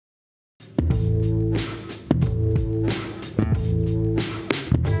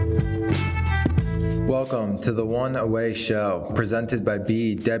to the One Away Show, presented by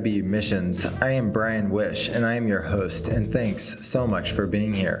BW Missions. I am Brian Wish, and I am your host, and thanks so much for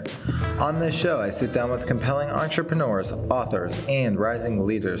being here. On this show, I sit down with compelling entrepreneurs, authors, and rising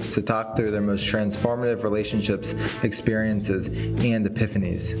leaders to talk through their most transformative relationships, experiences, and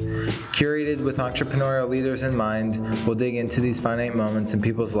epiphanies. Curated with entrepreneurial leaders in mind, we'll dig into these finite moments in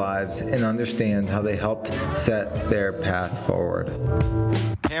people's lives and understand how they helped set their path forward.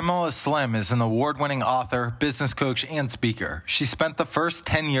 Pamela Slim is an award-winning author, business coach, and speaker. She spent the first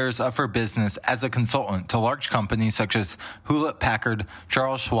 10 years of her business as a consultant to large companies such as Hewlett-Packard,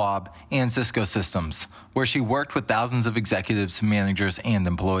 Charles Schwab, and Cisco Systems, where she worked with thousands of executives, managers, and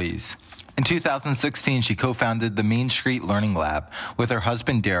employees. In 2016, she co-founded the Main Street Learning Lab with her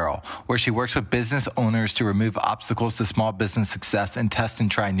husband, Daryl, where she works with business owners to remove obstacles to small business success and test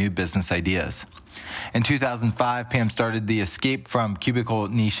and try new business ideas. In 2005, Pam started the Escape from Cubicle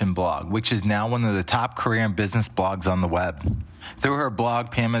Nation blog, which is now one of the top career and business blogs on the web. Through her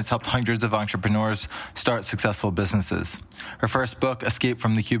blog, Pam has helped hundreds of entrepreneurs start successful businesses. Her first book, Escape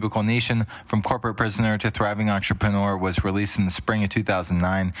from the Cubicle Nation, From Corporate Prisoner to Thriving Entrepreneur, was released in the spring of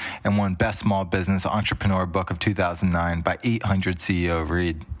 2009 and won Best Small Business Entrepreneur Book of 2009 by 800 CEO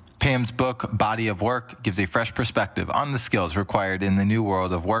Read. Pam's book, Body of Work, gives a fresh perspective on the skills required in the new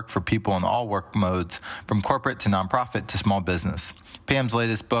world of work for people in all work modes, from corporate to nonprofit to small business. Pam's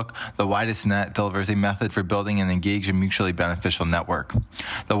latest book, The Widest Net, delivers a method for building an engaged and mutually beneficial network.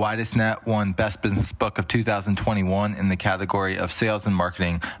 The Widest Net won Best Business Book of 2021 in the category of Sales and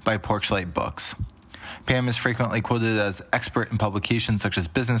Marketing by Porchlight Books. Pam is frequently quoted as expert in publications such as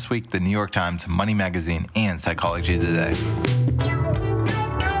Business Week, The New York Times, Money Magazine, and Psychology Today.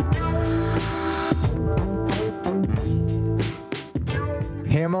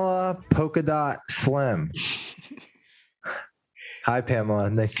 Pamela Polka Dot Slim. Hi, Pamela.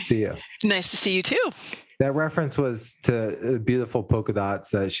 Nice to see you. Nice to see you too. That reference was to beautiful polka dots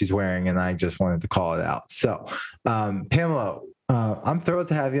that she's wearing, and I just wanted to call it out. So, Pamela, I'm thrilled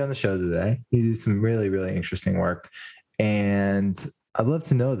to have you on the show today. You do some really, really interesting work. And I'd love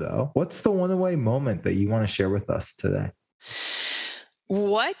to know, though, what's the one away moment that you want to share with us today?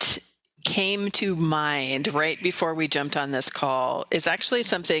 What came to mind right before we jumped on this call is actually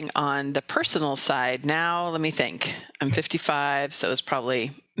something on the personal side. Now, let me think. I'm 55, so it's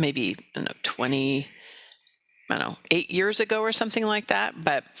probably maybe, 8 years ago or something like that.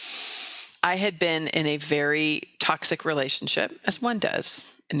 But I had been in a very toxic relationship, as one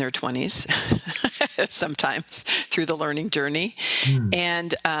does in their 20s, sometimes through the learning journey,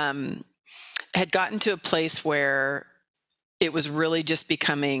 and had gotten to a place where it was really just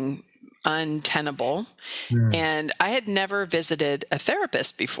becoming untenable. And I had never visited a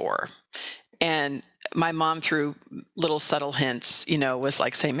therapist before. And my mom, through little subtle hints, was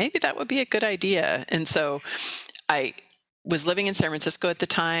like saying, maybe that would be a good idea. And so I was living in San Francisco at the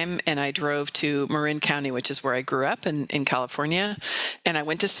time, and I drove to Marin County, which is where I grew up in California. And I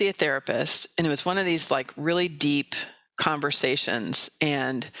went to see a therapist, and it was one of these like really deep conversations.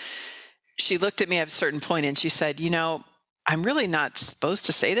 And she looked at me at a certain point and she said, I'm really not supposed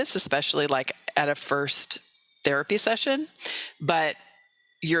to say this, especially like at a first therapy session, but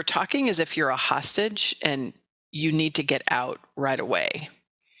you're talking as if you're a hostage and you need to get out right away.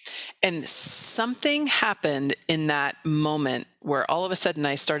 And something happened in that moment where all of a sudden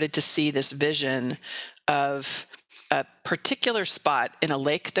I started to see this vision of a particular spot in a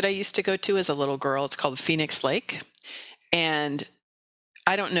lake that I used to go to as a little girl. It's called Phoenix Lake. And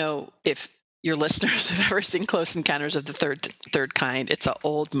I don't know if your listeners have ever seen Close Encounters of the Third Kind. It's an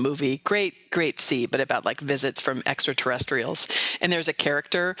old movie, great see, but about like visits from extraterrestrials. And there's a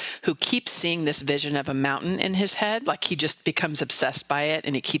character who keeps seeing this vision of a mountain in his head. Like he just becomes obsessed by it,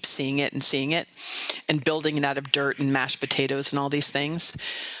 and he keeps seeing it and building it out of dirt and mashed potatoes and all these things.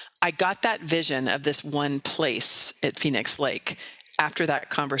 I got that vision of this one place at Phoenix Lake after that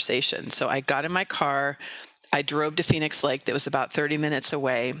conversation. So I got in my car, I drove to Phoenix Lake that was about 30 minutes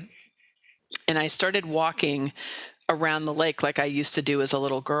away. And I started walking around the lake like I used to do as a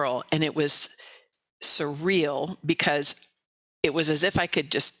little girl. And it was surreal because it was as if I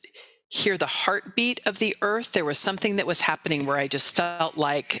could just hear the heartbeat of the earth. There was something that was happening where I just felt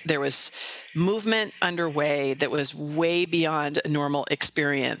like there was movement underway that was way beyond a normal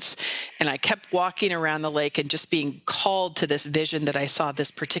experience. And I kept walking around the lake and just being called to this vision that I saw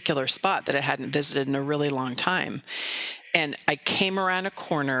this particular spot that I hadn't visited in a really long time. And I came around a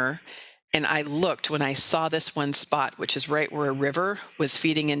corner and I looked when I saw this one spot, which is right where a river was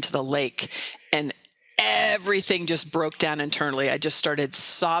feeding into the lake. And everything just broke down internally. I just started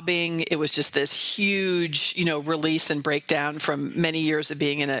sobbing. It was just this huge, release and breakdown from many years of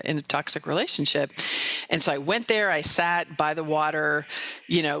being in a toxic relationship. And so I went there, I sat by the water,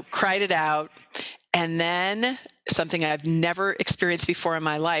 cried it out. And then something I've never experienced before in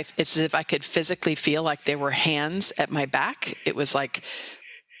my life, it's as if I could physically feel like there were hands at my back. It was like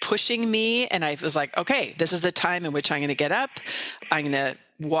pushing me. And I was like, okay, this is the time in which I'm going to get up. I'm going to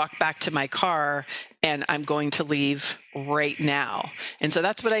walk back to my car and I'm going to leave right now. And so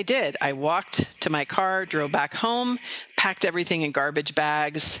that's what I did. I walked to my car, drove back home, packed everything in garbage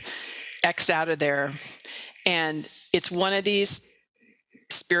bags, X'd out of there. And it's one of these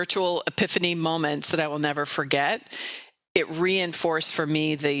spiritual epiphany moments that I will never forget. It reinforced for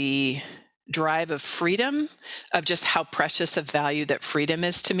me the drive of freedom, of just how precious a value that freedom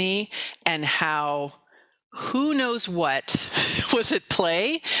is to me, and how who knows what was at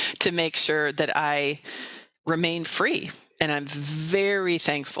play to make sure that I remain free. And I'm very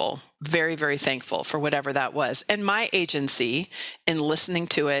thankful, very, very thankful for whatever that was, and my agency in listening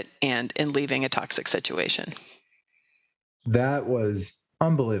to it and in leaving a toxic situation. That was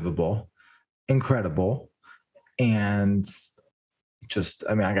unbelievable, incredible, and just,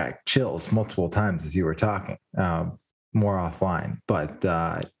 I got chills multiple times as you were talking, more offline, but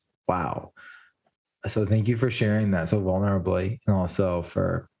wow. So thank you for sharing that so vulnerably, and also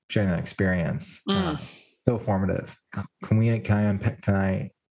for sharing that experience. So formative. Can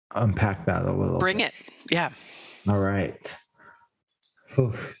I unpack that a little? Bring bit? it. Yeah. All right.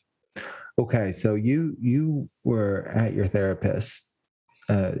 Oof. Okay. So you were at your therapist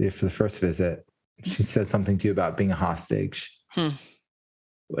for the first visit. She said something to you about being a hostage,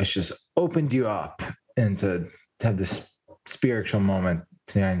 which just opened you up and to have this spiritual moment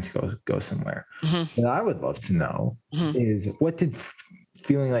to I need to go somewhere. What I would love to know is, what did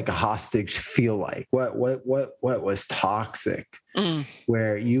feeling like a hostage feel like? What was toxic?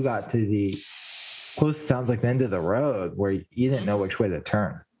 Where you got to the sounds like the end of the road where you didn't know which way to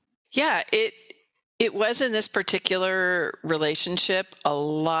turn. Yeah, it was in this particular relationship a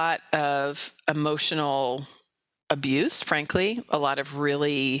lot of emotional abuse, frankly, a lot of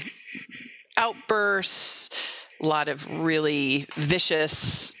really outbursts, a lot of really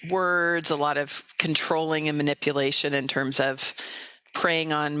vicious words, a lot of controlling and manipulation in terms of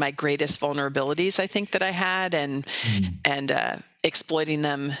preying on my greatest vulnerabilities, I think, that I had, and exploiting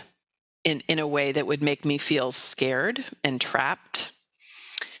them in a way that would make me feel scared and trapped.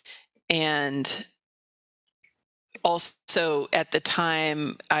 And also at the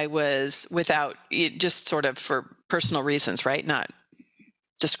time I was without, just sort of for personal reasons, right? Not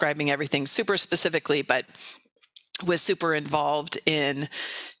describing everything super specifically, but was super involved in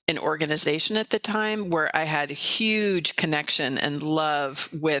an organization at the time where I had huge connection and love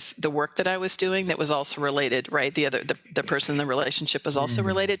with the work that I was doing that was also related, right? The person in the relationship was also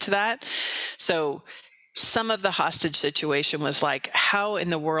related to that. So some of the hostage situation was like, how in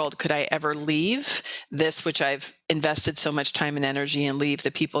the world could I ever leave this, which I've invested so much time and energy, and leave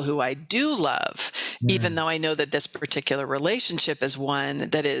the people who I do love, even though I know that this particular relationship is one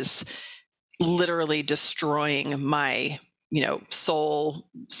that is literally destroying my, soul,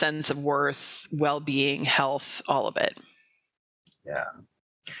 sense of worth, well-being, health, all of it. Yeah.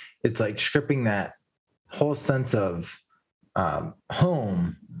 It's like stripping that whole sense of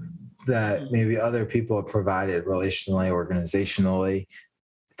home that maybe other people have provided relationally, organizationally,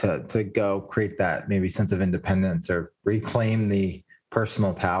 to go create that maybe sense of independence or reclaim the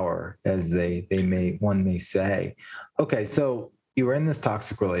personal power, as one may say. Okay, so you were in this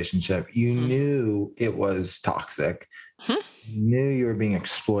toxic relationship. You knew it was toxic. You knew you were being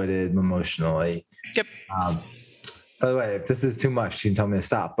exploited emotionally. Yep. By the way, if this is too much, you can tell me to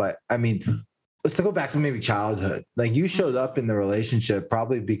stop. But let's go back to maybe childhood. Like, you showed up in the relationship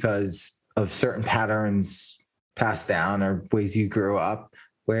probably because of certain patterns passed down or ways you grew up,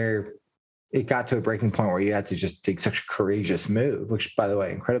 where it got to a breaking point where you had to just take such a courageous move, which, by the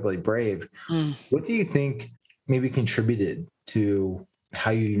way, incredibly brave. What do you think maybe contributed to how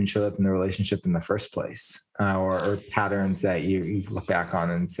you even showed up in the relationship in the first place, or patterns that you look back on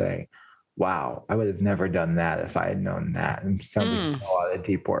and say, wow, I would have never done that if I had known that? And it sounds like a lot of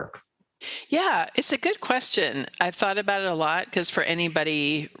deep work. Yeah, it's a good question. I've thought about it a lot, because for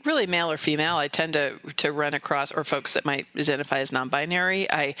anybody, really male or female, I tend to run across, or folks that might identify as non-binary,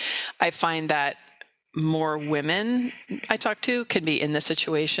 I find that more women I talk to can be in this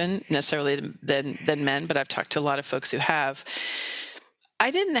situation necessarily than men, but I've talked to a lot of folks who have. I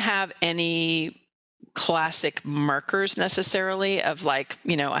didn't have any classic markers necessarily of like,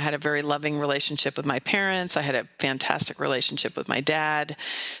 I had a very loving relationship with my parents. I had a fantastic relationship with my dad,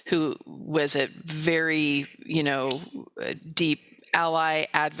 who was a very, deep ally,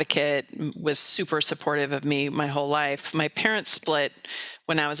 advocate, was super supportive of me my whole life. My parents split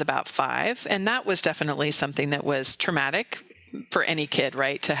when I was about 5, and that was definitely something that was traumatic for any kid,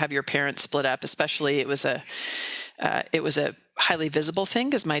 right? To have your parents split up, especially it was a highly visible thing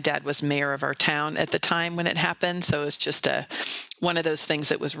because my dad was mayor of our town at the time when it happened. So it was just one of those things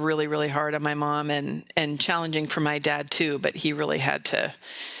that was really, really hard on my mom and challenging for my dad too. But he really had to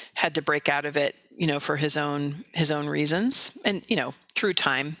break out of it, for his own reasons. And, through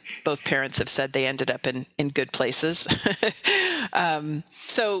time, both parents have said they ended up in good places.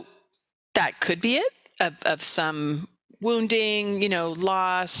 So that could be it of some wounding,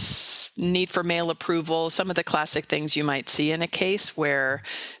 loss, need for male approval, some of the classic things you might see in a case where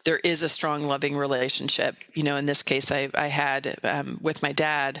there is a strong, loving relationship. In this case, I had with my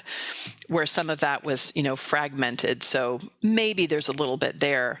dad, where some of that was, fragmented. So maybe there's a little bit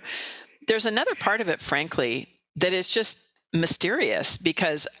there. There's another part of it, frankly, that is just mysterious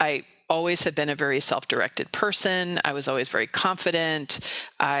because I always have been a very self-directed person. I was always very confident.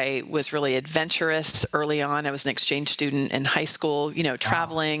 I was really adventurous early on. I was an exchange student in high school,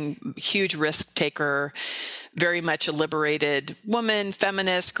 traveling, huge risk taker, very much a liberated woman,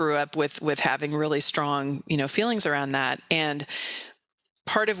 feminist, grew up with having really strong, feelings around that. And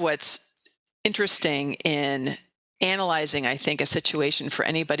part of what's interesting in analyzing, I think, a situation for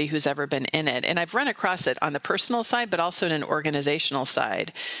anybody who's ever been in it, and I've run across it on the personal side, but also in an organizational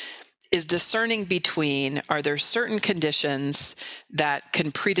side, is discerning between, are there certain conditions that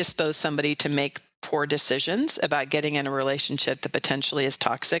can predispose somebody to make poor decisions about getting in a relationship that potentially is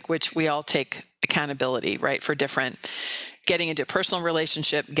toxic, which we all take accountability, right, for getting into a personal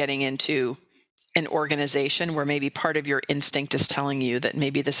relationship, getting into an organization where maybe part of your instinct is telling you that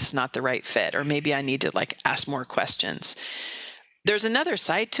maybe this is not the right fit, or maybe I need to ask more questions. There's another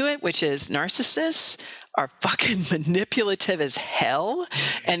side to it, which is narcissists are fucking manipulative as hell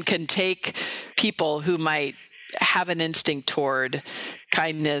and can take people who might have an instinct toward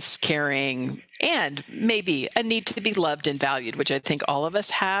kindness, caring, and maybe a need to be loved and valued, which I think all of us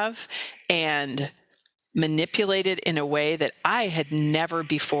have, and manipulated in a way that I had never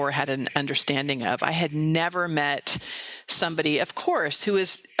before had an understanding of. I had never met somebody, of course, who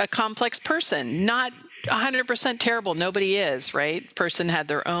is a complex person, not 100% terrible. Nobody is, right? Person had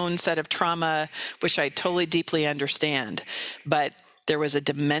their own set of trauma, which I totally deeply understand. But there was a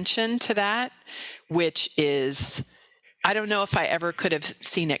dimension to that, which is, I don't know if I ever could have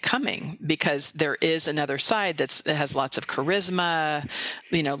seen it coming, because there is another side that has lots of charisma,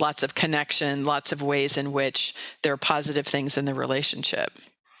 lots of connection, lots of ways in which there are positive things in the relationship.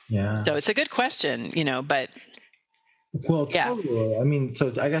 Yeah. So it's a good question, but Well, yeah. totally. I mean,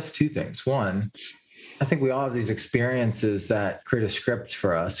 so I guess 2 things. One, I think we all have these experiences that create a script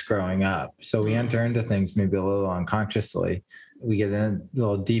for us growing up. So we enter into things maybe a little unconsciously. We get in a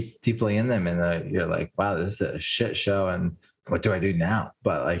little deeply in them, and you're like, wow, this is a shit show. And what do I do now?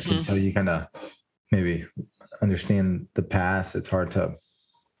 But until you kind of maybe understand the past, it's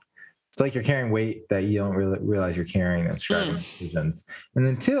like you're carrying weight that you don't really realize you're carrying that's driving decisions. And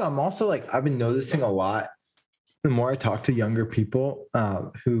then 2, I'm also I've been noticing a lot, the more I talk to younger people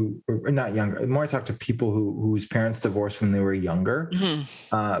who are not younger, the more I talk to people whose parents divorced when they were younger,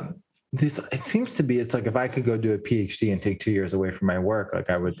 it seems to be, it's like if I could go do a PhD and take 2 years away from my work,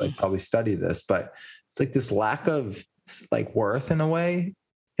 I would probably study this, but it's like this lack of worth in a way.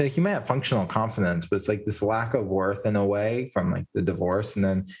 You might have functional confidence, but it's like this lack of worth in a way from the divorce, and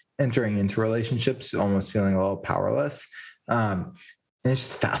then entering into relationships, almost feeling a little powerless. And it's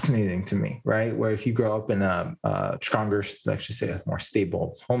just fascinating to me, right? Where if you grow up in a stronger, let's just say a more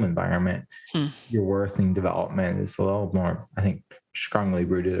stable home environment, your worth and development is a little more, I think, strongly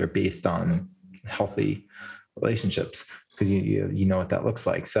rooted or based on healthy relationships, because you know what that looks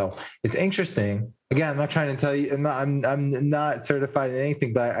like. So it's interesting. Again, I'm not trying to tell you, I'm not certified in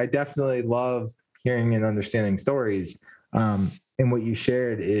anything, but I definitely love hearing and understanding stories. And what you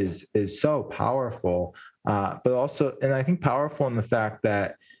shared is so powerful. But also, and I think powerful in the fact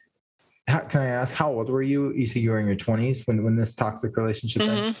that, can I ask, how old were you? You said you were in your 20s when this toxic relationship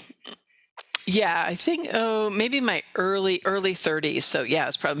ended? Yeah, I think, maybe my early 30s. So yeah,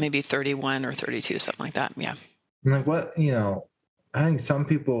 it's probably maybe 31 or 32, something like that. Yeah. And what, I think some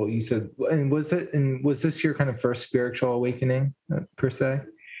people, you said, and was this your kind of first spiritual awakening per se?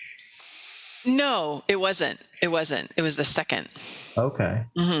 No, it wasn't. It was the second. Okay.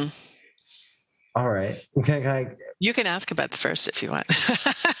 All right. Can I You can ask about the first if you want.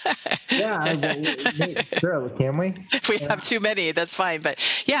 Yeah, sure. Can we? If we have too many, that's fine. But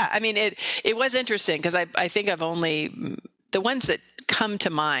yeah, I mean, it was interesting because I think I've only, the ones that come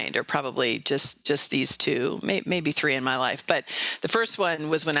to mind are probably just these two, maybe three in my life. But the first one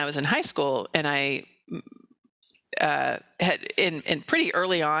was when I was in high school, and I had in pretty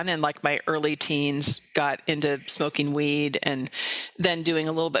early on in like my early teens got into smoking weed and then doing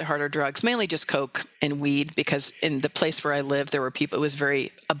a little bit harder drugs, mainly just coke and weed, because in the place where I lived, there were people, it was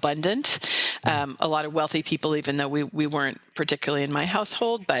very abundant, a lot of wealthy people, even though we weren't particularly in my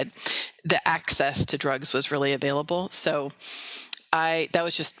household, but the access to drugs was really available. So that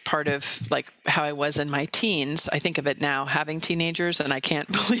was just part of like how I was in my teens. I think of it now having teenagers and I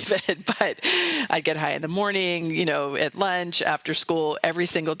can't believe it, but I'd get high in the morning, at lunch, after school, every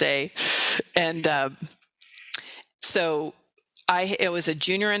single day. And so it was a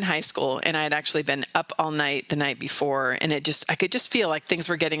junior in high school, and I had actually been up all night the night before, and I could just feel like things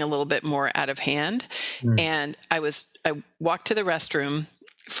were getting a little bit more out of hand. And I walked to the restroom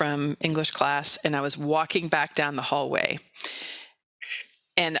from English class, and I was walking back down the hallway.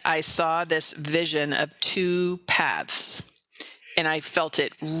 And I saw this vision of two paths, and I felt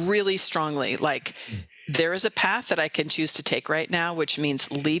it really strongly. Like there is a path that I can choose to take right now, which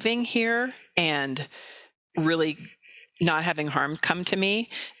means leaving here and really not having harm come to me.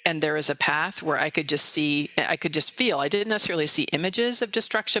 And there is a path where I could just feel, I didn't necessarily see images of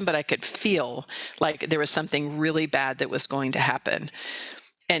destruction, but I could feel like there was something really bad that was going to happen.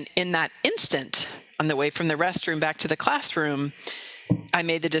 And in that instant, on the way from the restroom back to the classroom, I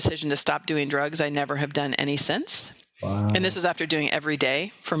made the decision to stop doing drugs. I never have done any since. Wow. And this was after doing it every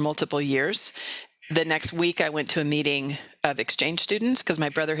day for multiple years. The next week, I went to a meeting of exchange students because my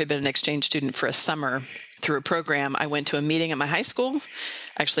brother had been an exchange student for a summer through a program. I went to a meeting at my high school,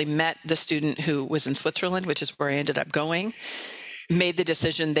 actually met the student who was in Switzerland, which is where I ended up going, made the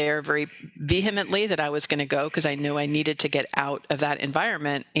decision there very vehemently that I was going to go because I knew I needed to get out of that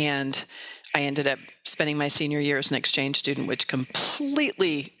environment. And I ended up spending my senior year as an exchange student, which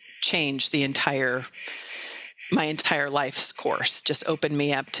completely changed my entire life's course, just opened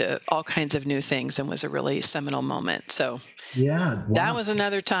me up to all kinds of new things and was a really seminal moment. So yeah, wow. That was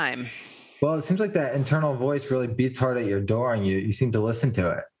another time. Well, it seems like that internal voice really beats hard at your door, and you seem to listen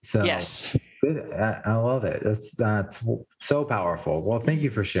to it. So yes, good. I love it. That's so powerful. Well, thank you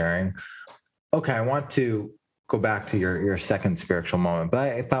for sharing. Okay, I want to go back to your second spiritual moment, but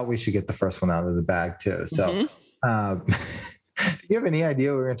I thought we should get the first one out of the bag too. So, do you have any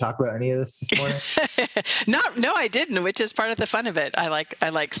idea we're going to talk about any of this morning? No, I didn't, which is part of the fun of it. I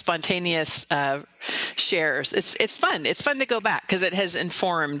like spontaneous shares. It's fun. It's fun to go back because it has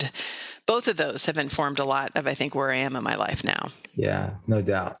informed. Both of those have informed a lot of, I think, where I am in my life now. Yeah, no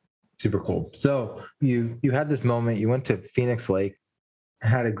doubt. Super cool. So you had this moment. You went to Phoenix Lake,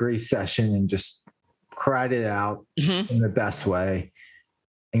 had a grief session, and just cried it out in the best way.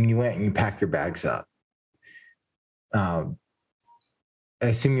 And you went and you packed your bags up. I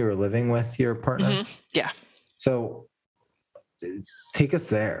assume you were living with your partner? Yeah. So take us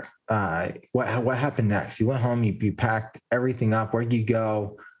there. What happened next? You went home, you packed everything up. Where'd you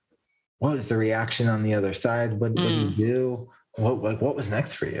go? What was the reaction on the other side? What did you do? What was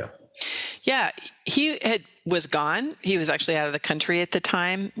next for you? Yeah, he was gone. He was actually out of the country at the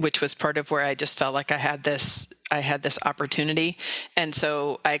time, which was part of where I just felt like I had this opportunity. And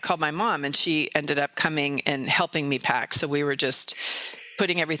so I called my mom, and she ended up coming and helping me pack. So we were just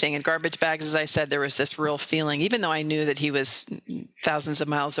putting everything in garbage bags. As I said, there was this real feeling, even though I knew that he was thousands of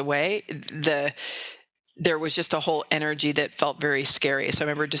miles away, there was just a whole energy that felt very scary. So I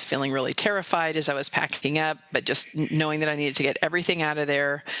remember just feeling really terrified as I was packing up, but just knowing that I needed to get everything out of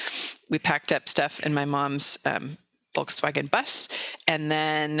there. We packed up stuff in my mom's Volkswagen bus and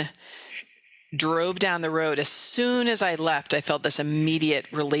then drove down the road. As soon as I left, I felt this immediate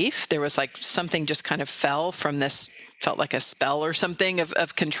relief. There was like something just kind of fell from this, felt like a spell or something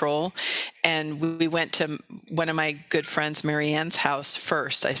of control. And we went to one of my good friends, Marianne's house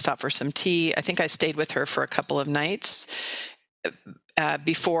first. I stopped for some tea. I think I stayed with her for a couple of nights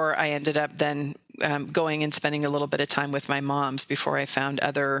before I ended up then going and spending a little bit of time with my mom's before I found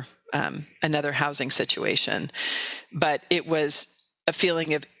another housing situation. But it was a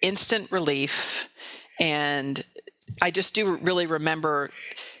feeling of instant relief. And I just do really remember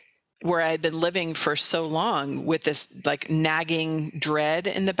where I had been living for so long with this like nagging dread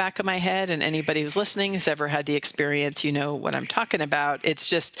in the back of my head. And anybody who's listening who's ever had the experience, you know what I'm talking about. It's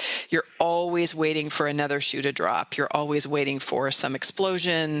just, you're always waiting for another shoe to drop. You're always waiting for some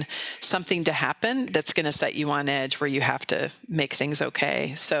explosion, something to happen that's going to set you on edge where you have to make things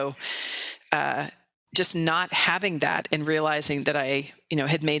okay. So just not having that and realizing that I,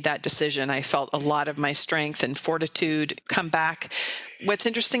 had made that decision, I felt a lot of my strength and fortitude come back. What's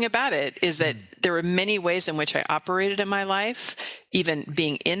interesting about it is that there were many ways in which I operated in my life, even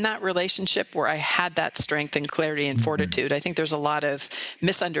being in that relationship where I had that strength and clarity and fortitude. I think there's a lot of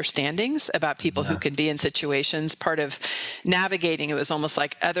misunderstandings about people who can be in situations. Part of navigating, it was almost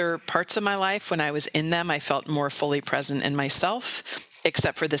like other parts of my life, when I was in them, I felt more fully present in myself,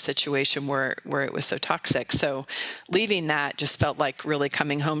 except for the situation where it was so toxic. So leaving that just felt like really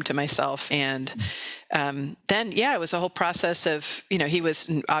coming home to myself. And then, it was a whole process of, he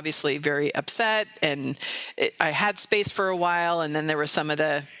was obviously very upset, and I had space for a while. And then there was some of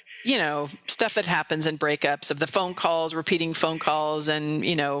the, stuff that happens in breakups of the phone calls, repeating phone calls. And,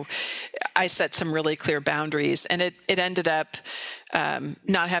 I set some really clear boundaries, and it ended up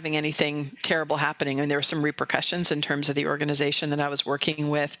not having anything terrible happening. I mean, there were some repercussions in terms of the organization that I was working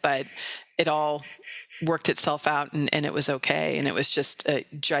with, but it all worked itself out, and it was okay. And it was just a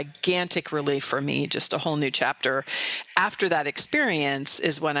gigantic relief for me, just a whole new chapter. After that experience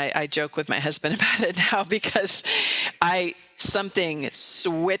is when I joke with my husband about it now, because something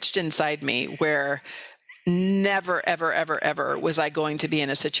switched inside me where never, ever, ever, ever was I going to be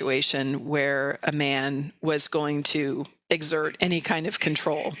in a situation where a man was going to exert any kind of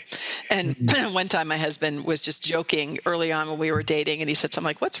control. And one time my husband was just joking early on when we were dating, and he said something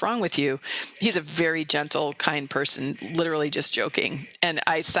like, "What's wrong with you?" He's a very gentle, kind person, literally just joking. And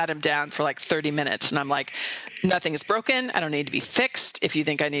I sat him down for like 30 minutes, and I'm like, "Nothing is broken. I don't need to be fixed. If you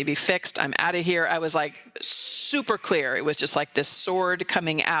think I need to be fixed, I'm out of here." I was like super clear. It was just like this sword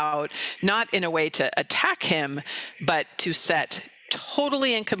coming out, not in a way to attack him, but to set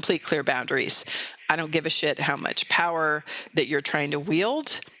totally and complete clear boundaries. I don't give a shit how much power that you're trying to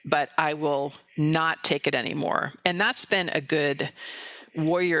wield, but I will not take it anymore. And that's been a good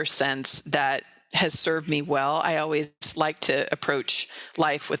warrior sense that has served me well. I always like to approach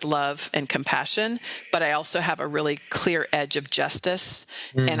life with love and compassion, but I also have a really clear edge of justice.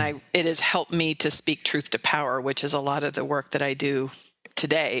 And it has helped me to speak truth to power, which is a lot of the work that I do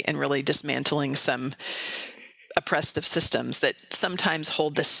today, and really dismantling some oppressive systems that sometimes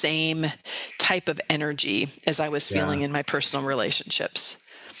hold the same type of energy as I was feeling in my personal relationships.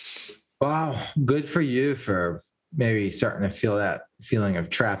 Wow. Good for you for maybe starting to feel that feeling of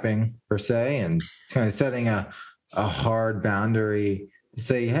trapping per se, and kind of setting a hard boundary to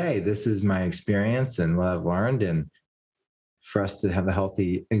say, hey, this is my experience and what I've learned. And for us to have a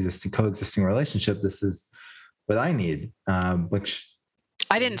healthy coexisting relationship, this is what I need, which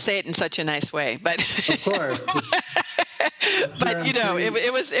I didn't say it in such a nice way, but of course. But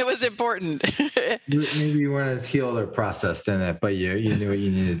it was important. Maybe you weren't as healed or processed in it, but you knew what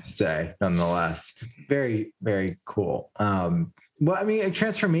you needed to say nonetheless. It's very, very cool. Well, I mean, a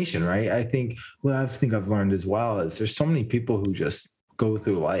transformation, right? I think I've learned as well is there's so many people who just go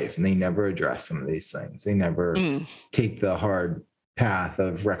through life and they never address some of these things. They never take the hard path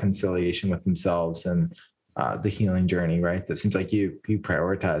of reconciliation with themselves and the healing journey, right? That seems like you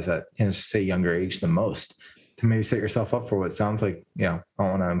prioritize that in say younger age the most, to maybe set yourself up for what sounds like, I don't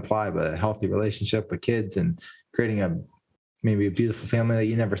want to imply, but a healthy relationship with kids and creating maybe a beautiful family that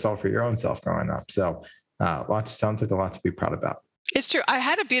you never saw for your own self growing up. So sounds like a lot to be proud about. It's true. I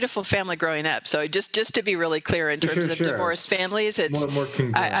had a beautiful family growing up. So just to be really clear in terms of divorced families, it's more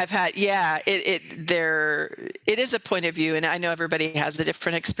I've had, it is a point of view, and I know everybody has a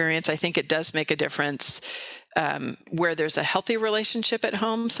different experience. I think it does make a difference where there's a healthy relationship at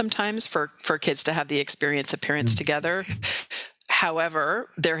home sometimes for kids to have the experience of parents together. However,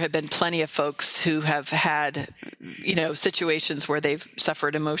 there have been plenty of folks who have had, situations where they've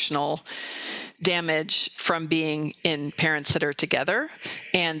suffered emotional damage from being in parents that are together.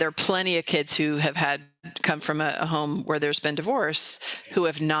 And there are plenty of kids who have come from a home where there's been divorce who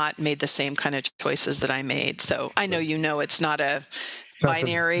have not made the same kind of choices that I made. So I know it's not a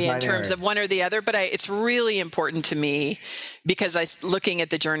binary in terms of one or the other, but it's really important to me because looking at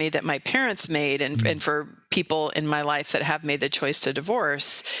the journey that my parents made and for people in my life that have made the choice to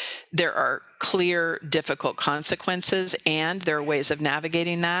divorce, there are clear, difficult consequences, and there are ways of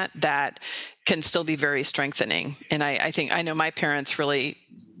navigating that can still be very strengthening. And I know my parents really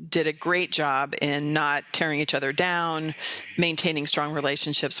did a great job in not tearing each other down, maintaining strong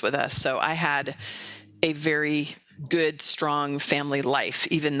relationships with us. So I had a very good, strong family life,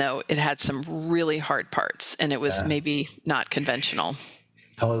 even though it had some really hard parts and it was maybe not conventional.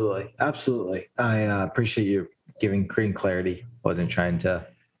 Totally. Absolutely. I appreciate you creating clarity. Wasn't trying to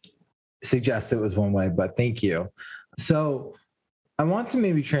suggest it was one way, but thank you. So I want to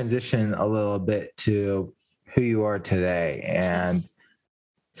maybe transition a little bit to who you are today. And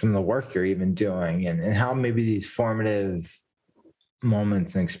some of the work you're even doing, and how maybe these formative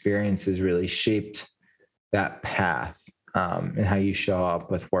moments and experiences really shaped that path, and how you show up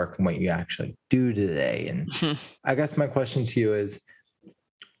with work and what you actually do today. And I guess my question to you is,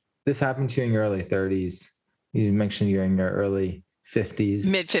 this happened to you in your early 30s. You mentioned you're in your early 50s.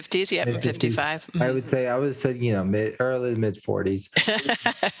 Mid 50s, yeah, I'm 55. I would say, early mid 40s.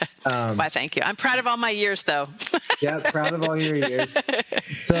 Why, thank you. I'm proud of all my years, though. Yeah, proud of all your years.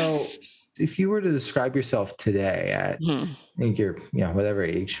 So if you were to describe yourself today at, I think you're, whatever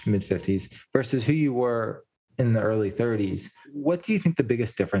age, mid 50s, versus who you were in the early 30s, what do you think the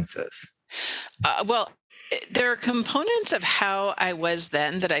biggest difference is? Well, there are components of how I was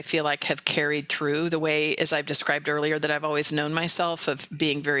then that I feel like have carried through the way, as I've described earlier, that I've always known myself, of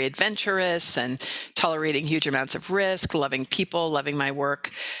being very adventurous and tolerating huge amounts of risk, loving people, loving my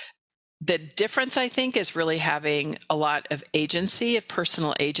work. The difference, I think, is really having a lot of agency, of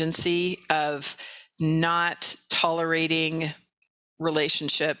personal agency, of not tolerating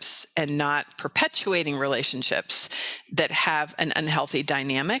relationships and not perpetuating relationships that have an unhealthy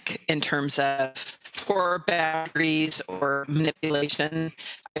dynamic in terms of poor boundaries or manipulation.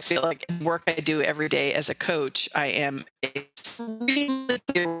 I feel like in work I do every day as a coach, I am extremely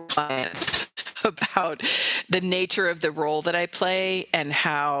defiant about the nature of the role that I play and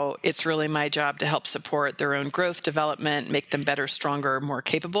how it's really my job to help support their own growth, development, make them better, stronger, more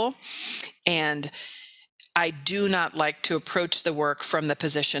capable. And I do not like to approach the work from the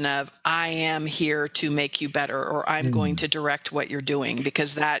position of, I am here to make you better, or I'm going to direct what you're doing,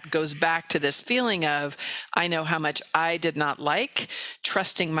 because that goes back to this feeling of, I know how much I did not like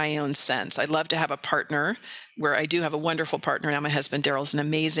trusting my own sense. I'd love to have a partner, where I do have a wonderful partner now. My husband, Daryl's an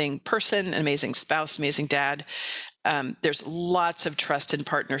amazing person, an amazing spouse, amazing dad. There's lots of trust and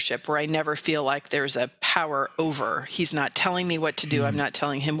partnership where I never feel like there's a power over. He's not telling me what to do. I'm not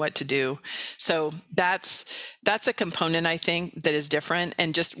telling him what to do. So that's a component, I think, that is different.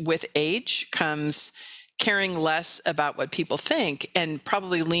 And just with age comes caring less about what people think and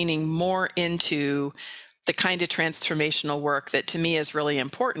probably leaning more into the kind of transformational work that to me is really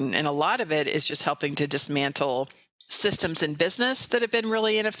important. And a lot of it is just helping to dismantle systems in business that have been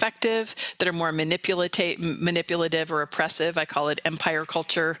really ineffective, that are more manipulative or oppressive. I call it empire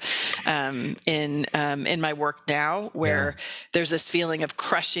culture in my work now, where there's this feeling of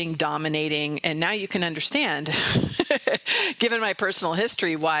crushing, dominating. And now you can understand, given my personal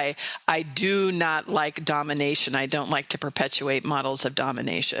history, why I do not like domination. I don't like to perpetuate models of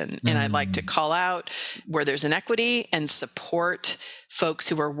domination. And I like to call out where there's inequity and support folks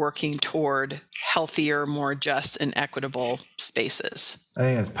who are working toward healthier, more just and equitable spaces. I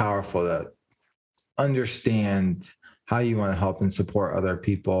think it's powerful to understand how you want to help and support other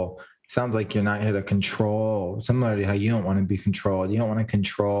people. Sounds like you're not here to control, similar to how you don't want to be controlled. You don't want to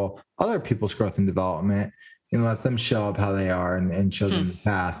control other people's growth and development, and let them show up how they are, and show them the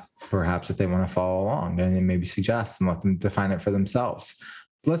path, perhaps, if they want to follow along, and then maybe suggest and let them define it for themselves.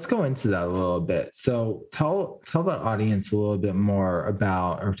 Let's go into that a little bit. So tell the audience a little bit more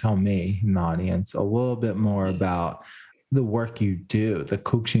about, or tell me in the audience a little bit more about the work you do, the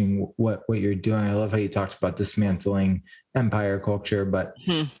coaching, what you're doing. I love how you talked about dismantling empire culture, but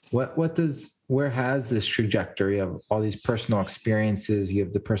where has this trajectory of all these personal experiences, you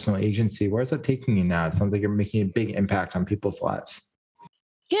have the personal agency, where's that taking you now? It sounds like you're making a big impact on people's lives.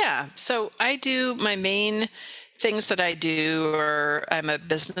 Yeah. So I do, my main things that I do are, I'm a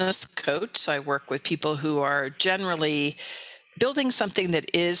business coach. So I work with people who are generally building something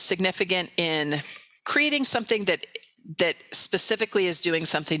that is significant, in creating something that specifically is doing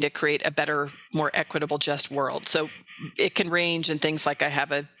something to create a better, more equitable, just world. So it can range in things like, I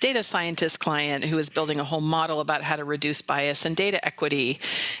have a data scientist client who is building a whole model about how to reduce bias and data equity.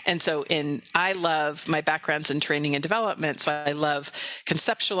 And so I love, my background's in training and development. So I love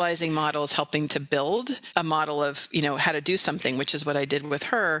conceptualizing models, helping to build a model of, how to do something, which is what I did with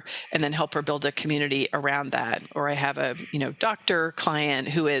her, and then help her build a community around that. Or I have a, doctor client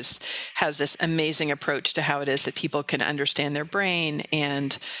who has this amazing approach to how it is that people can understand their brain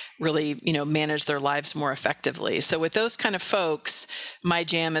and really, manage their lives more effectively. So with those kind of folks, my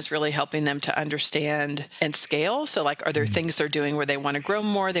jam is really helping them to understand and scale. So like, are there things they're doing where they want to grow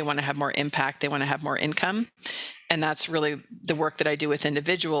more, they want to have more impact, they want to have more income? And that's really the work that I do with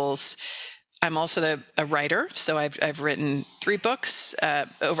individuals. I'm also a writer. So I've written 3 books.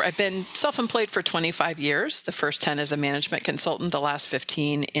 I've been self-employed for 25 years, the first 10 as a management consultant, the last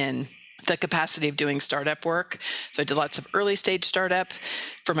 15 in the capacity of doing startup work. So I did lots of early stage startup.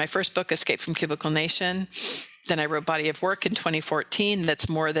 For my first book, Escape from Cubicle Nation, Then I wrote Body of Work in 2014. That's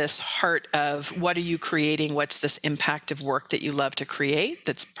more this heart of what are you creating? What's this impact of work that you love to create?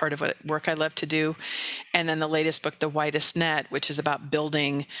 That's part of what work I love to do. And then the latest book, The Widest Net, which is about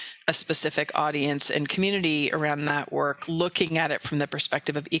building a specific audience and community around that work, looking at it from the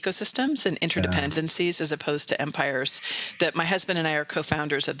perspective of ecosystems and interdependencies as opposed to empires. That my husband and I are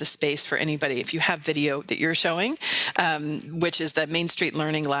co-founders of the space. For anybody, if you have video that you're showing, which is the Main Street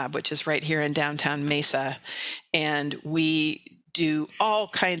Learning Lab, which is right here in downtown Mesa. And we do all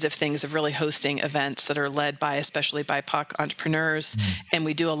kinds of things of really hosting events that are led by especially BIPOC entrepreneurs. And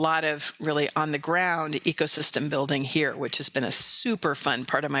we do a lot of really on the ground ecosystem building here, which has been a super fun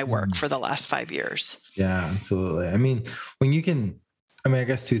part of my work for the last 5 years. Yeah, absolutely. I mean, I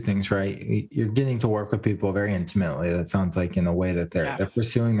guess two things, right? You're getting to work with people very intimately. That sounds like in a way that they're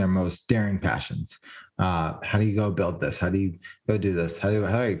pursuing their most daring passions. How do you go build this? How do you go do this? How do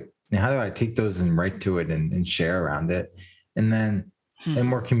I take those and write to it and share around it? And then at a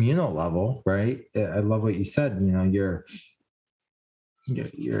more communal level, right? I love what you said. You're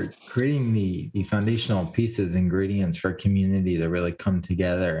creating the foundational pieces, ingredients for a community to really come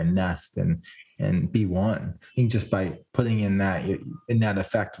together and nest and be one. I think just by putting in that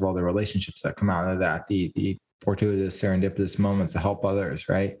effect of all the relationships that come out of that, the fortuitous, serendipitous moments to help others,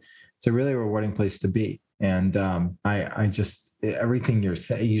 right? It's a really rewarding place to be. And I just, everything you're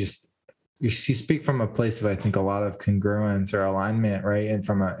saying, you speak from a place of, I think, a lot of congruence or alignment, right? And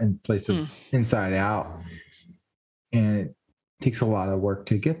from a place of inside out. And it takes a lot of work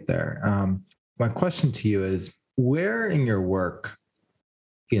to get there. My question to you is, where in your work,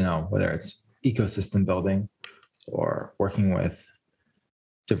 whether it's ecosystem building or working with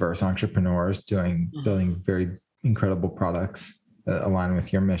diverse entrepreneurs, building very incredible products that align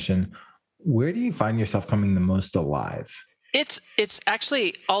with your mission, where do you find yourself coming the most alive? It's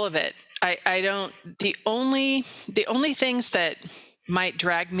actually all of it. The only things that might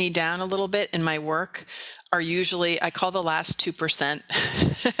drag me down a little bit in my work are usually, I call the last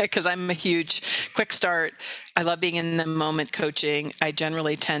 2%, because I'm a huge quick start. I love being in the moment coaching. I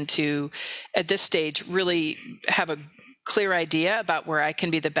generally tend to, at this stage, really have a clear idea about where I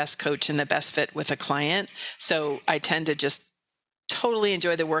can be the best coach and the best fit with a client. So I tend to just totally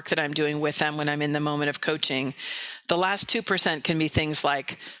enjoy the work that I'm doing with them when I'm in the moment of coaching. The last 2% can be things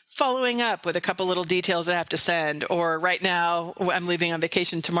like following up with a couple little details that I have to send, or right now I'm leaving on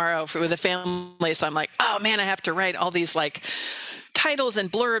vacation tomorrow with a family. So I'm like, oh man, I have to write all these like titles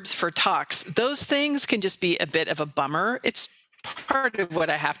and blurbs for talks. Those things can just be a bit of a bummer. It's part of what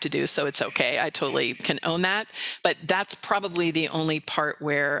I have to do, so it's okay. I totally can own that. But that's probably the only part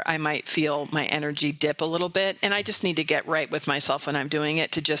where I might feel my energy dip a little bit. And I just need to get right with myself when I'm doing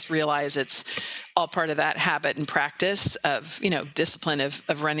it, to just realize it's all part of that habit and practice of, discipline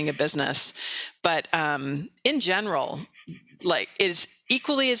of running a business. But in general, like, it is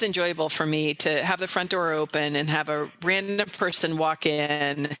equally as enjoyable for me to have the front door open and have a random person walk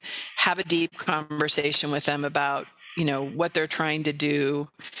in, have a deep conversation with them about what they're trying to do,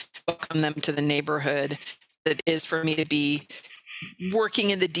 welcome them to the neighborhood, that is for me to be working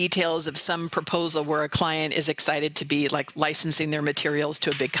in the details of some proposal where a client is excited to be like licensing their materials to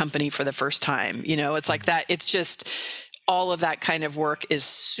a big company for the first time. It's like that. It's just all of that kind of work is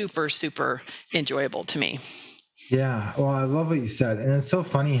super, super enjoyable to me. Yeah. Well, I love what you said. And it's so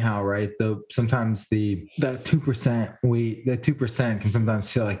funny how, right, sometimes that 2% weight, that 2% can sometimes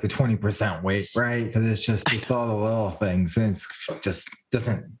feel like the 20% weight, right? Because it's all the little things, and it's just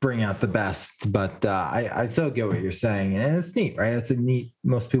doesn't bring out the best. But I so get what you're saying. And it's neat, right? It's neat.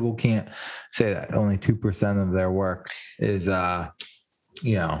 Most people can't say that only 2% of their work is,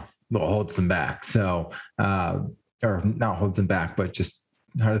 holds them back. So, or not holds them back, but just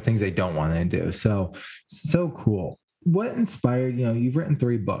are the things they don't want to do. So cool. What inspired, you've written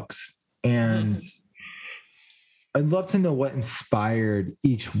 3 books, and I'd love to know what inspired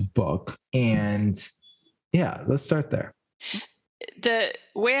each book. And yeah, let's start there. The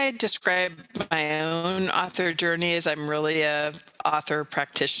way I describe my own author journey is I'm really a author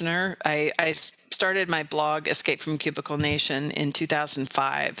practitioner. I started my blog, Escape from Cubicle Nation, in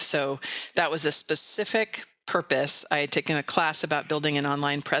 2005. So that was a specific purpose. I had taken a class about building an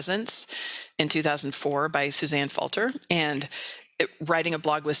online presence in 2004 by Suzanne Falter, and writing a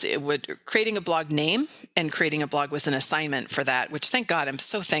blog creating a blog name and creating a blog was an assignment for that, which thank God, I'm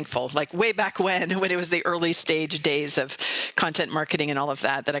so thankful. Like way back when it was the early stage days of content marketing and all of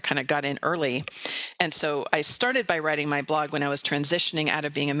that I kind of got in early. And so I started by writing my blog when I was transitioning out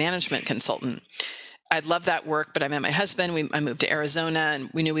of being a management consultant. I love that work, but I met my husband. I moved to Arizona, and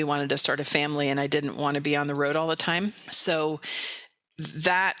we knew we wanted to start a family, and I didn't want to be on the road all the time. So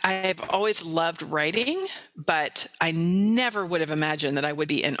that I've always loved writing, but I never would have imagined that I would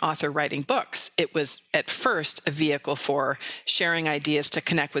be an author writing books. It was at first a vehicle for sharing ideas to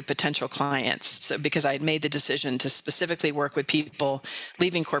connect with potential clients. So because I had made the decision to specifically work with people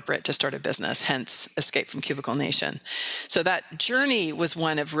leaving corporate to start a business, hence Escape from Cubicle Nation. So that journey was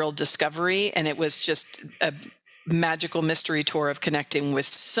one of real discovery, and it was just a magical mystery tour of connecting with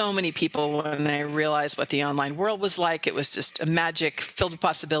so many people. When I realized what the online world was like, it was just a magic filled with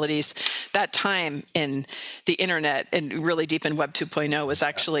possibilities. That time in the internet and really deep in Web 2.0 was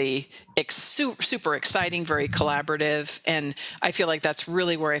actually super exciting, very collaborative. And I feel like that's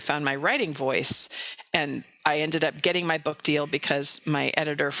really where I found my writing voice. And I ended up getting my book deal because my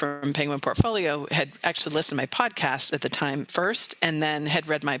editor from Penguin Portfolio had actually listened to my podcast at the time first, and then had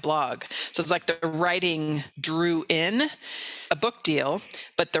read my blog. So it's like the writing drew in a book deal,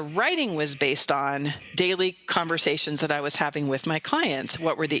 but the writing was based on daily conversations that I was having with my clients.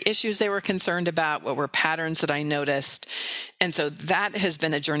 What were the issues they were concerned about? What were patterns that I noticed? And so that has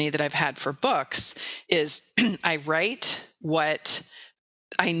been a journey that I've had for books, is I write what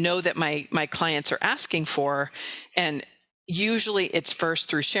I know that my clients are asking for. And usually it's first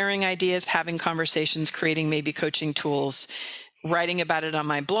through sharing ideas, having conversations, creating maybe coaching tools, writing about it on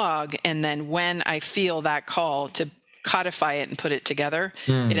my blog. And then when I feel that call to codify it and put it together,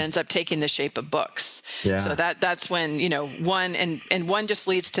 it ends up taking the shape of books. Yeah. So that's when, one and one just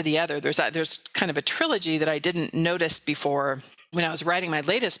leads to the other. There's kind of a trilogy that I didn't notice before when I was writing my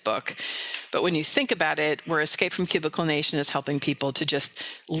latest book. But when you think about it, where Escape from Cubicle Nation is helping people to just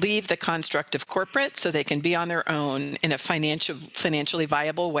leave the construct of corporate so they can be on their own in a financially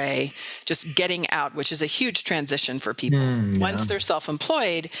viable way, just getting out, which is a huge transition for people. Once they're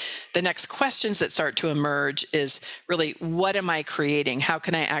self-employed, the next questions that start to emerge is really, what am I creating? How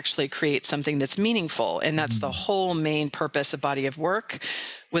can I actually create something that's meaningful? And that's the whole main purpose of Body of Work,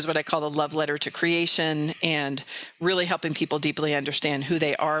 was what I call the love letter to creation, and really helping people deeply understand who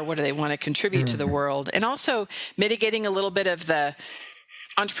they are, what do they want to contribute to the world, and also mitigating a little bit of the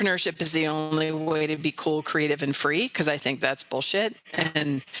entrepreneurship is the only way to be cool, creative, and free, because I think that's bullshit.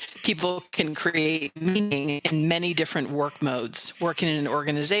 And people can create meaning in many different work modes, working in an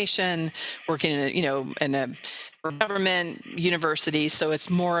organization, working in a government, university. So it's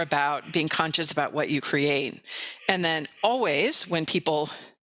more about being conscious about what you create. And then always when people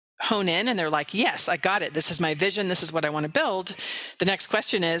hone in and they're like, yes, I got it. This is my vision. This is what I want to build. The next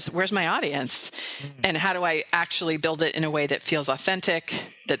question is, where's my audience? And how do I actually build it in a way that feels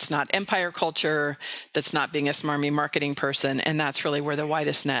authentic, that's not empire culture, that's not being a smarmy marketing person? And that's really where the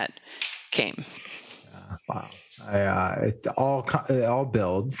widest net came. Wow. It all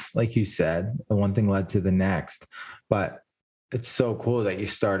builds, like you said, and one thing led to the next. But it's so cool that you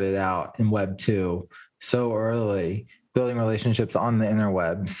started out in Web 2 so early, building relationships on the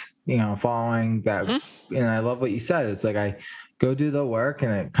interwebs, following that. And I love what you said. It's like I go do the work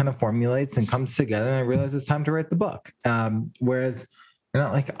and it kind of formulates and comes together, and I realize it's time to write the book. Whereas you're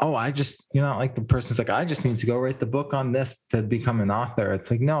not like, you're not like the person's like, I just need to go write the book on this to become an author.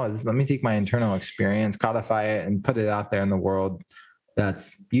 It's like, no, let me take my internal experience, codify it, and put it out there in the world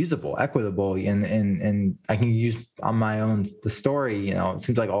that's usable, equitable, and I can use on my own the story. It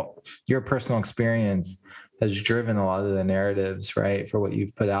seems like your personal experience has driven a lot of the narratives, right, for what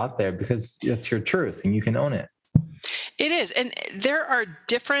you've put out there, because that's your truth and you can own it. It is. And there are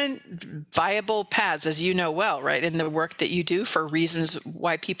different viable paths, as you know well, right, in the work that you do, for reasons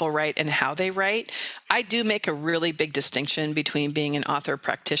why people write and how they write. I do make a really big distinction between being an author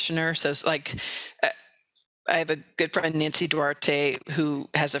practitioner. So it's like, I have a good friend, Nancy Duarte, who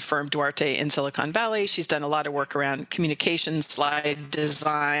has a firm, Duarte, in Silicon Valley. She's done a lot of work around communication, slide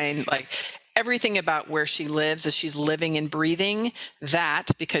design, like everything about where she lives is she's living and breathing that,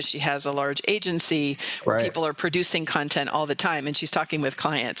 because she has a large agency where people are producing content all the time, and she's talking with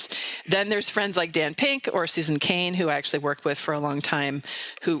clients. Then there's friends like Dan Pink or Susan Cain, who I actually worked with for a long time,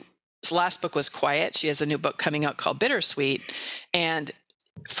 whose last book was Quiet. She has a new book coming out called Bittersweet. And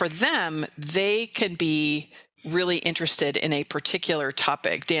for them, they can be really interested in a particular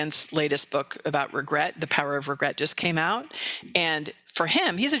topic. Dan's latest book about regret, The Power of Regret, just came out. And for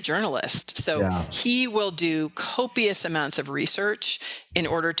him, he's a journalist. So he will do copious amounts of research in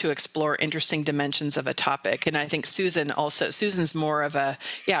order to explore interesting dimensions of a topic. And I think Susan's more of a,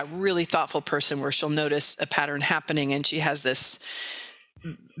 really thoughtful person, where she'll notice a pattern happening, and she has this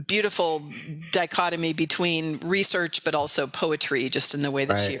beautiful dichotomy between research but also poetry, just in the way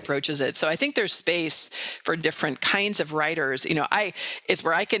that she approaches it. So I think there's space for different kinds of writers. It's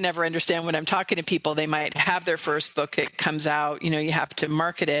where I can never understand when I'm talking to people. They might have their first book, it comes out, you have to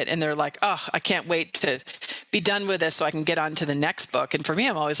market it, and they're like, oh, I can't wait to be done with this so I can get on to the next book. And for me,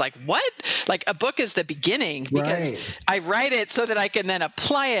 I'm always like, what? Like a book is the beginning because I write it so that I can then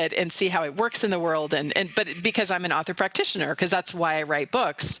apply it and see how it works in the world. But because I'm an author practitioner, because that's why I write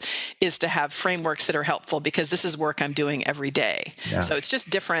books, is to have frameworks that are helpful because this is work I'm doing every day. Yeah. So it's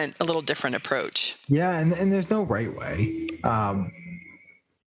just a little different approach. Yeah. And there's no right way.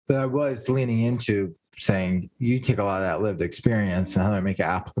 But I was leaning into saying you take a lot of that lived experience and how to make it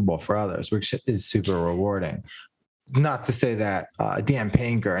applicable for others, which is super rewarding. Not to say that Dan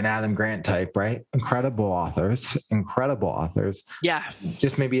Pink or an Adam Grant type, right? Incredible authors. Yeah.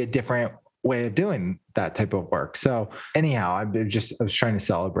 Just maybe a different way of doing that type of work. So anyhow, I was trying to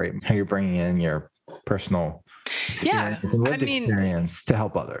celebrate how you're bringing in your personal experience and lived experience to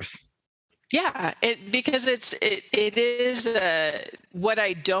help others. Yeah, because it is what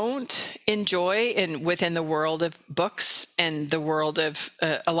I don't enjoy within the world of books and the world of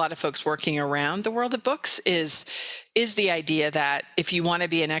a lot of folks working around the world of books is the idea that if you want to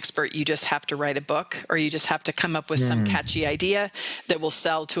be an expert, you just have to write a book or you just have to come up with some catchy idea that will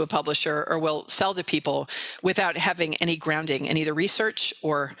sell to a publisher or will sell to people without having any grounding in either research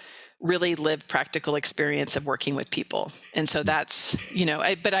or really lived practical experience of working with people. And so that's,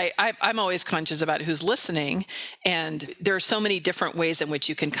 I'm always conscious about who's listening. And there are so many different ways in which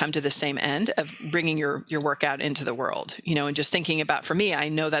you can come to the same end of bringing your work out into the world, and just thinking about, for me, I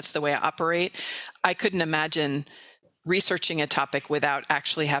know that's the way I operate. I couldn't imagine researching a topic without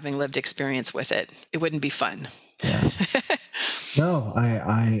actually having lived experience with it. It wouldn't be fun. Yeah. No,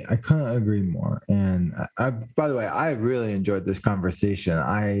 I couldn't agree more. And by the way, I really enjoyed this conversation.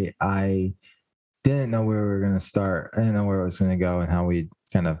 I didn't know where we were going to start. I didn't know where it was going to go and how we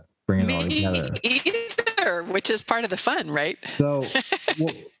kind of bring it all together. Either, which is part of the fun, right? So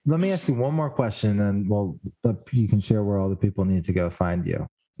let me ask you one more question, and you can share where all the people need to go find you.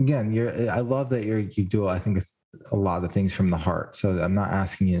 Again, I love that you do, I think, a lot of things from the heart. So I'm not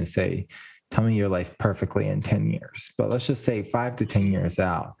asking you to say, tell me your life perfectly in 10 years, but let's just say 5 to 10 years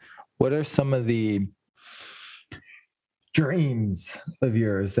out. What are some of the dreams of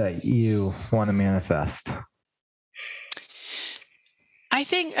yours that you want to manifest? I've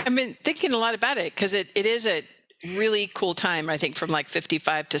been thinking a lot about it because it is a really cool time, I think, from like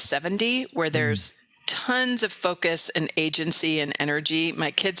 55 to 70, where there's tons of focus and agency and energy.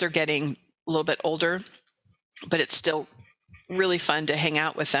 My kids are getting a little bit older, but it's still really fun to hang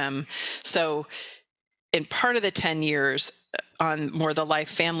out with them. So in part of the 10 years on more the life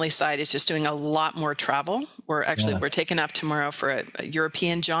family side is just doing a lot more travel. We're taking off tomorrow for a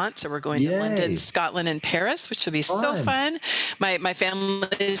European jaunt. So we're going to London, Scotland, and Paris, which will be so fun. My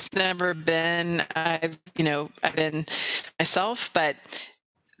family's never been. I've been myself, but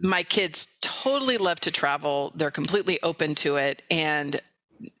my kids totally love to travel. They're completely open to it. And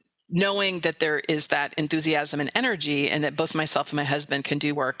knowing that there is that enthusiasm and energy and that both myself and my husband can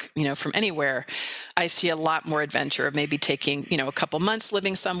do work, from anywhere, I see a lot more adventure of maybe taking, a couple months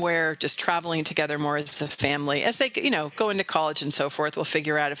living somewhere, just traveling together more as a family. As they, go into college and so forth, we'll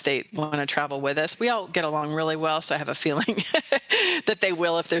figure out if they want to travel with us. We all get along really well, so I have a feeling that they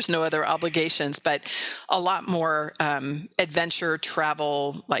will if there's no other obligations, but a lot more adventure,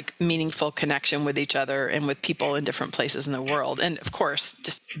 travel, like meaningful connection with each other and with people in different places in the world. And of course,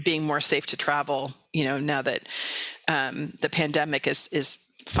 just being more safe to travel, now that the pandemic is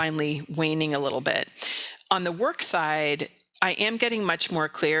finally waning a little bit. On the work side, I am getting much more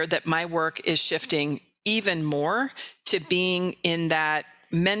clear that my work is shifting even more to being in that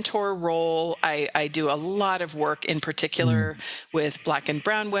mentor role. I do a lot of work in particular with Black and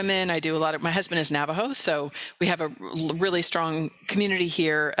Brown women. My husband is Navajo, so we have a really strong community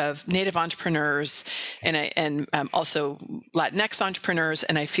here of Native entrepreneurs and also Latinx entrepreneurs.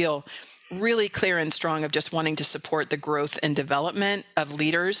 And I feel really clear and strong of just wanting to support the growth and development of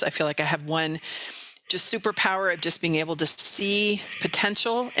leaders. I feel like I have one just superpower of just being able to see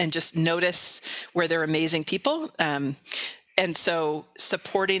potential and just notice where they're amazing people. And so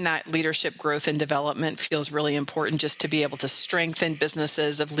supporting that leadership growth and development feels really important, just to be able to strengthen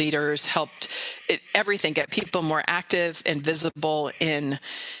businesses of leaders, everything, get people more active and visible in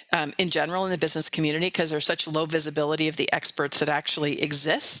general in the business community, because there's such low visibility of the experts that actually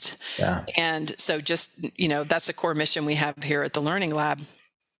exist. Yeah. And so just, that's a core mission we have here at the Learning Lab,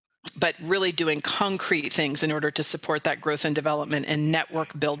 but really doing concrete things in order to support that growth and development and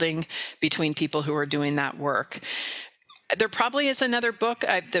network building between people who are doing that work. There probably is another book.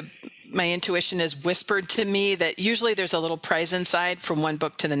 My intuition has whispered to me that usually there's a little prize inside from one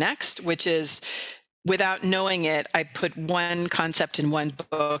book to the next, which is, without knowing it, I put one concept in one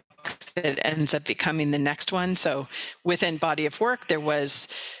book that ends up becoming the next one. So within body of work, there was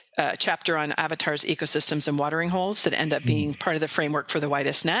chapter on avatars, ecosystems, and watering holes that end up being part of the framework for the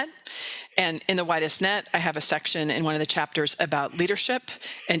widest net. And in the widest net, I have a section in one of the chapters about leadership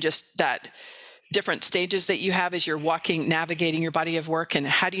and just that different stages that you have as you're navigating your body of work, and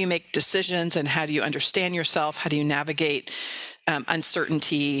how do you make decisions, and how do you understand yourself, how do you navigate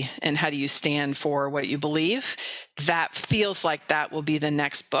uncertainty, and how do you stand for what you believe. That feels like that will be the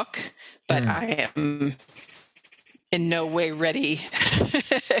next book, but I am in no way ready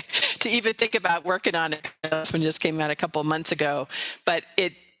to even think about working on it. This one just came out a couple of months ago, but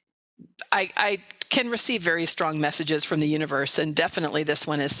I can receive very strong messages from the universe, and definitely this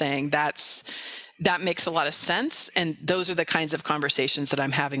one is saying that makes a lot of sense. And those are the kinds of conversations that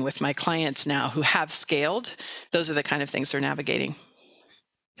I'm having with my clients now who have scaled. Those are the kind of things they're navigating.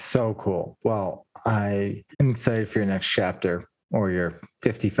 So cool. Well, I am excited for your next chapter, or your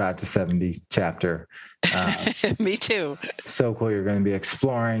 55 to 70 chapter. Me too. So cool. You're going to be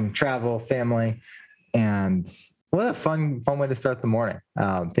exploring travel, family, and what a fun way to start the morning.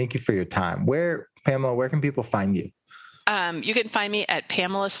 Thank you for your time. Pamela, where can people find you? You can find me at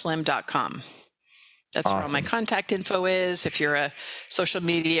PamelaSlim.com. That's awesome. Where all my contact info is. If you're a social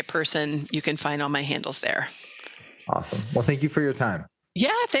media person, you can find all my handles there. Awesome. Well, thank you for your time.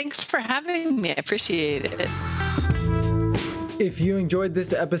 Yeah, thanks for having me. I appreciate it. If you enjoyed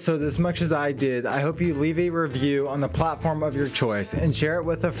this episode as much as I did, I hope you leave a review on the platform of your choice and share it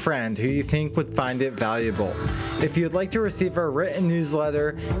with a friend who you think would find it valuable. If you'd like to receive our written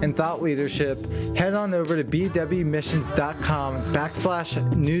newsletter and thought leadership, head on over to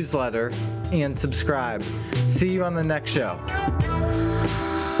bwmissions.com/newsletter and subscribe. See you on the next show.